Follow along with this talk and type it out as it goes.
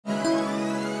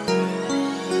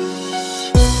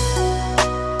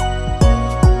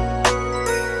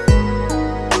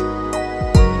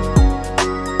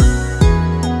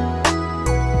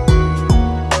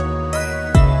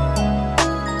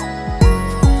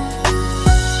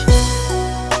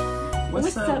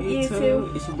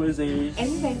up? It's your boy Zayers.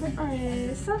 And your favorite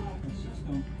artist.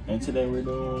 And today we're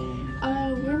doing...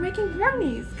 we're making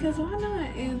brownies, because why not?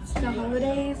 It's the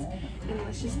holidays, and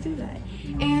let's just do that.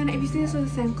 And if you see us with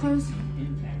the same clothes,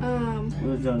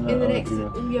 we've been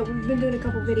doing a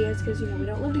couple videos, because, you know, we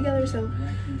don't live together, so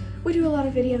we do a lot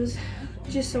of videos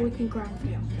just so we can grind for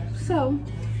y'all. So,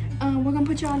 we're going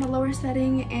to put y'all in a lower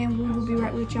setting, and we will be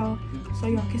right with y'all so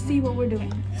y'all can see what we're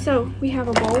doing. So, we have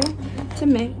a bowl to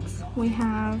mix. We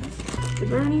have the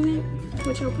brownie mix,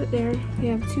 which I'll put there. We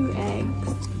have 2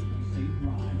 eggs.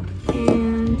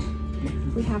 And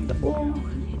we have the oil.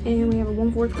 And we have a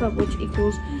 1/4 cup, which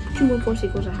equals 2 1/4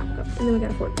 equals a 1/2 cup. And then we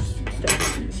got a fork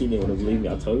stir. She didn't want to believe me.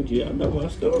 I told you. I know my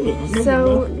story.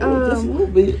 So, I'm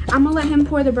going to let him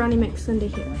pour the brownie mix into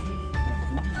here.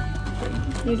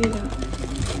 You do that.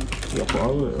 You pour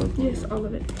all of it? Yes, all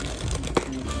of it.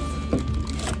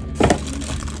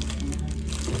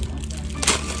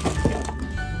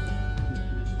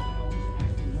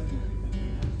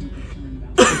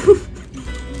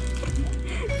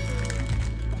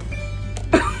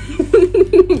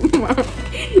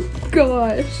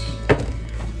 Gosh.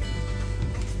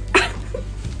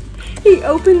 He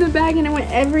opened the bag and it went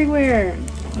everywhere.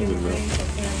 I get it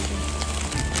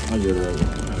right.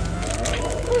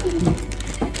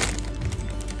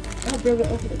 Oh, bro,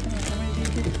 open it.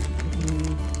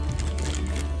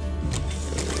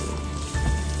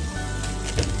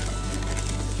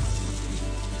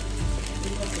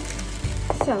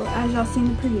 So, as y'all seen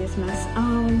the previous mess,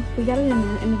 we got it in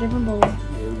there in a different bowl,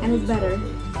 and it's better.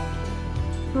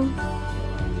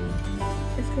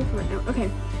 It's good for right now. Okay.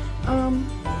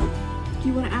 Do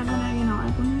you want to add 1 egg and I'll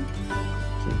add 1 egg?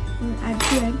 We're going to add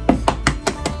 2 eggs.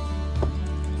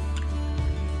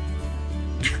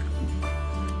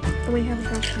 Oh, we have a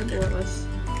fresh boardless.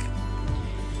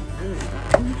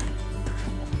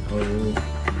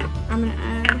 I'm going to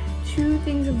add 2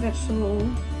 things of vegetable.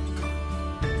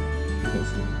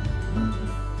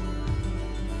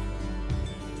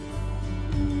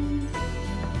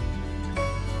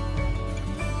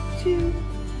 2.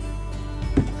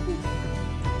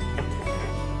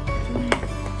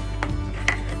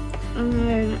 And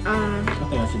then, I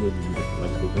think I should do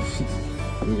like this.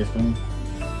 You get spoon?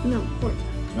 No, fork.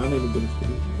 I need a bit of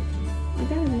spoon. I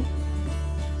got it.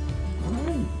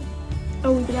 Alright.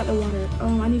 Oh, we forgot the water.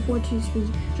 I need 4 teaspoons.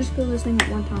 Just fill this thing at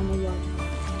one time with water.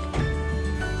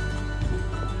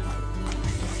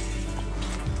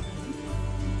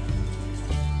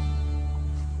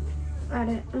 Add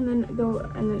it, and then go,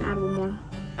 and then add 1 more.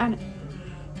 Add it.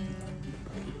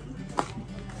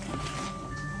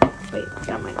 Wait,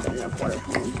 that might have been enough water.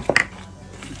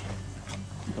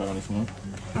 Put on this one?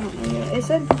 I don't know yet. It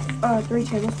said 3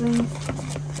 tablespoons,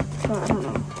 but I don't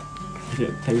know. Is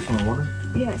it tablespoon of water?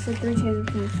 Yeah, it said 3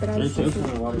 tablespoons, but I 3 just tablespoons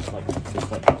of water is like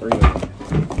 3 of it.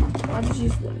 I just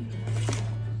used 1.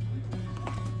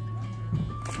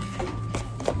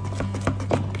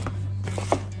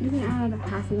 You can add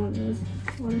 1/2 of this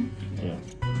water. Yeah.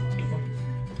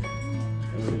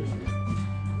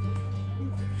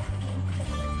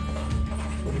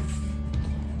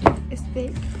 It's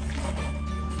thick.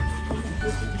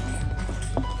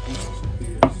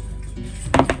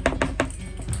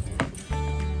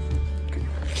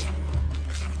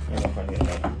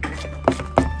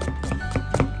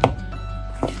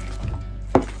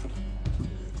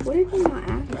 What did we not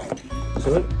add? So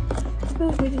it? I feel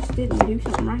like we just didn't do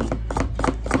something right.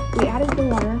 We added the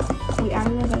water, we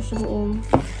added the vegetable oil,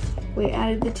 we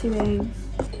added the 2 eggs.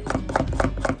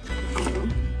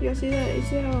 Y'all see that? You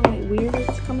see how like weird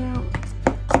it's coming out?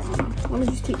 Let me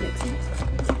just keep mixing.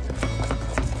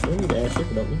 We need to add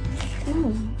sugar, don't we? No.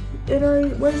 It already,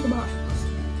 where's the box?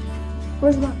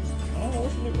 Where's the box? Oh,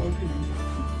 what's the one?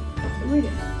 Read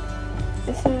it.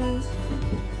 It says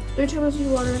 3 tablespoons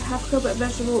of water, 1/2 cup of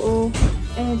vegetable oil,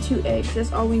 and 2 eggs.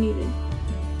 That's all we needed.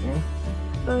 Yeah.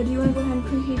 Do you want to go ahead and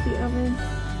preheat the oven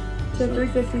to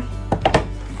 350?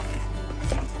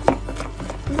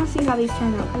 We're gonna see how these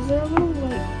turn out because they're a little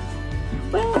like,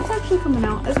 well, it's actually coming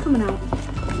out. It's coming out.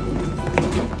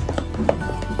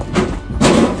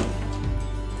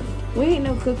 We ain't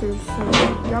no cookers, so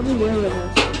y'all beware with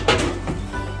us.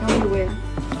 Y'all beware.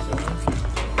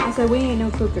 I said we ain't no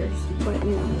cookers, but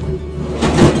you know.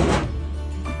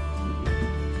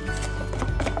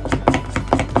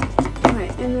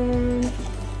 Alright, and then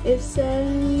it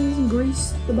says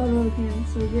grease the bottom of the pan.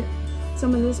 So get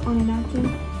some of this on a napkin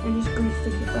and just grease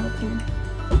the pan.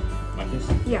 Like this?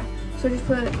 Yeah. So just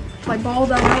put, like, ball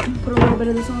that out and put a little bit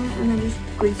of this on it and then just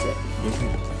grease it. Yeah.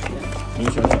 Can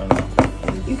you show that?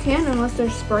 You can unless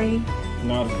there's spray.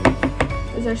 No.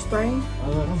 Is there spray? I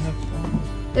don't have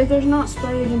to. If there's not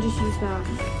spray, then just use that.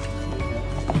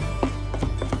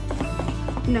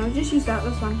 No, just use that.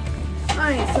 That's fine.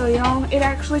 Alright, so y'all, it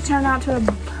actually turned out to a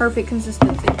perfect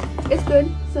consistency. It's good.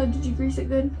 So did you grease it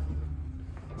good?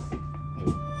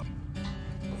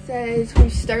 Says we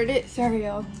stirred it. Sorry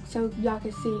y'all, so y'all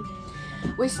can see.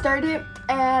 We stirred it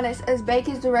and it says bake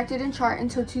as directed in chart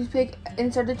until toothpick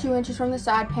inserted 2 inches from the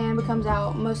side pan becomes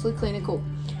out mostly clean and cool.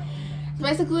 So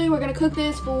basically we're gonna cook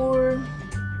this for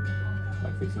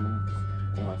like 15 minutes.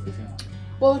 Like 15.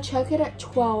 We'll check it at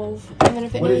 12. And then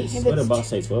if it needs, What did the box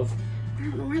say, 12? I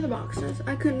don't know where the box is.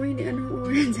 I couldn't read it. I don't know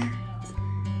where it's at.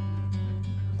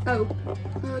 Oh,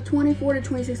 24 to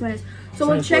 26 minutes. So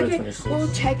we'll check it.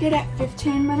 We'll check it at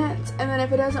 15 minutes, and then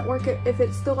if it doesn't work, if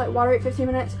it's still like watery at 15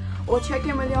 minutes, we'll check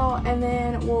in with y'all, and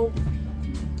then we'll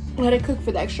let it cook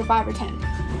for the extra 5 or 10.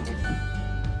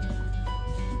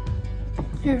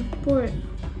 Here, pour it.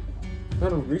 I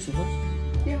don't grease it first.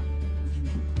 Yeah.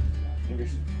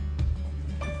 Grease.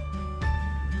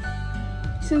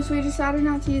 Since we decided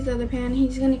not to use the other pan,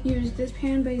 he's gonna use this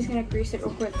pan, but he's gonna grease it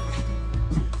real quick.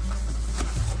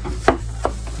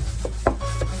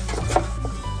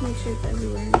 Make sure it's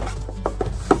everywhere.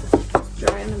 It's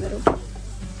dry in the middle.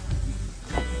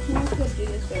 I'm gonna do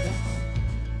this, baby.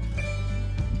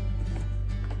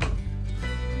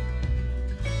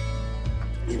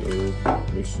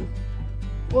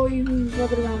 Well, you can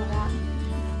rub it around with that.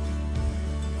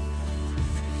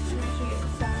 Make sure you get the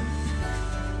sides.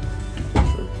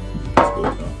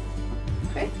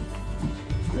 Okay.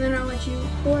 And then I'll let you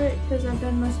pour it because I've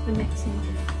done most of the mixing.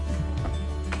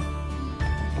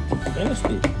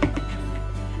 Nasty.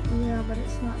 Yeah, but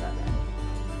it's not that bad.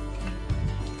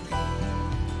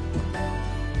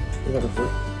 You got a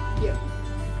fork? Yeah.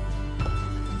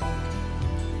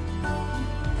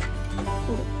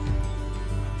 Hold it.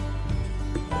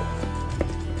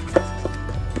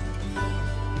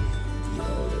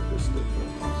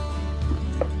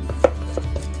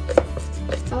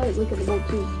 I like lick at the bowl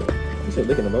too. You said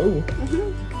lick in the bowl?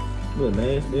 Mm-hmm. Little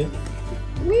nasty.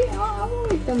 I've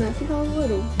always done that since I was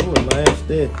little. Little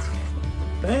nasty.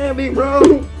 Damn, big bro.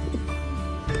 Alright.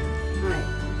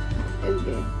 It's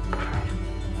good.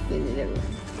 Getting it everywhere.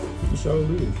 You sure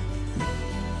do.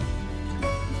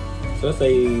 So let's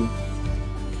say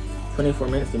 24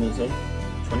 minutes, didn't you say?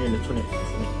 20 to 20.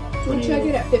 We'll check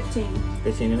it at 15.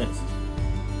 15 minutes.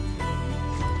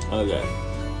 Okay.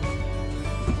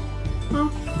 Huh?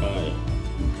 Yeah.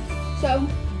 So,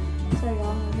 sorry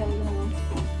y'all, I'm gonna go on.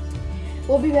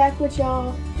 We'll be back with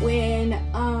y'all when,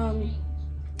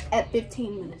 at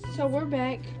 15 minutes. So we're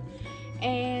back,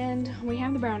 and we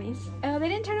have the brownies. They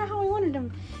didn't turn out how we wanted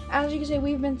them. As you can see,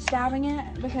 we've been stabbing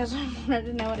it because we wanted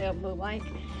to know what it looked like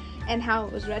and how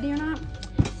it was ready or not.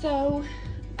 So,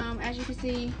 as you can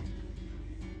see,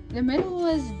 the middle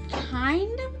is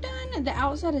kind of done. The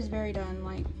outside is very done.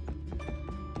 Like,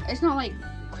 it's not like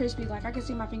crispy. Like, I can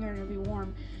see my finger and it'll be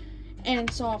warm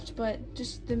and soft, but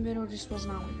just the middle just was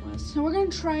not what it was. So we're gonna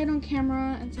try it on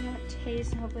camera and see how it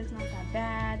tastes, and hopefully it's not that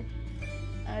bad.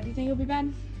 Do you think it'll be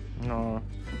bad? No.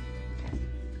 Okay.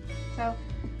 So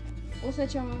we'll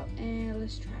set y'all up and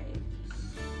let's try it.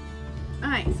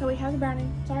 Alright, so we have the brownie.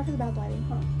 Sorry for the bad lighting.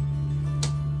 Hold on.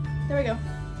 There we go.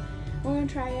 We're gonna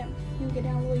try it. You can get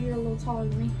down a little, you're a little taller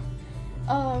than me.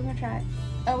 We're gonna try it.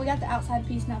 Oh, we got the outside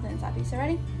piece, not the inside piece. So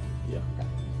ready? Yeah. Go.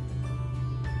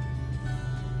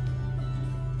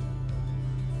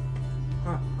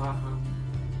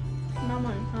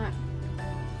 Mama, hot.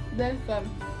 This good.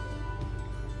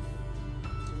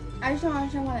 I just don't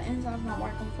understand why the inside's not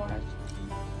working for us.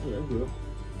 Yeah, it's good.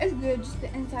 It's good, just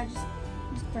the inside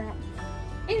just crap.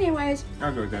 Anyways,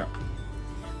 I'll go with that.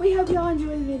 we hope y'all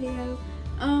enjoy the video.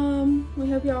 We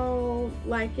hope y'all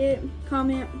like it,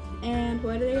 comment, and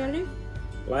what do they gotta do?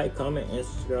 Like, comment, and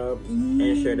subscribe,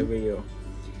 and share the video.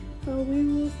 So we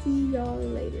will see y'all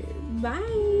later. Bye.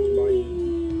 Bye.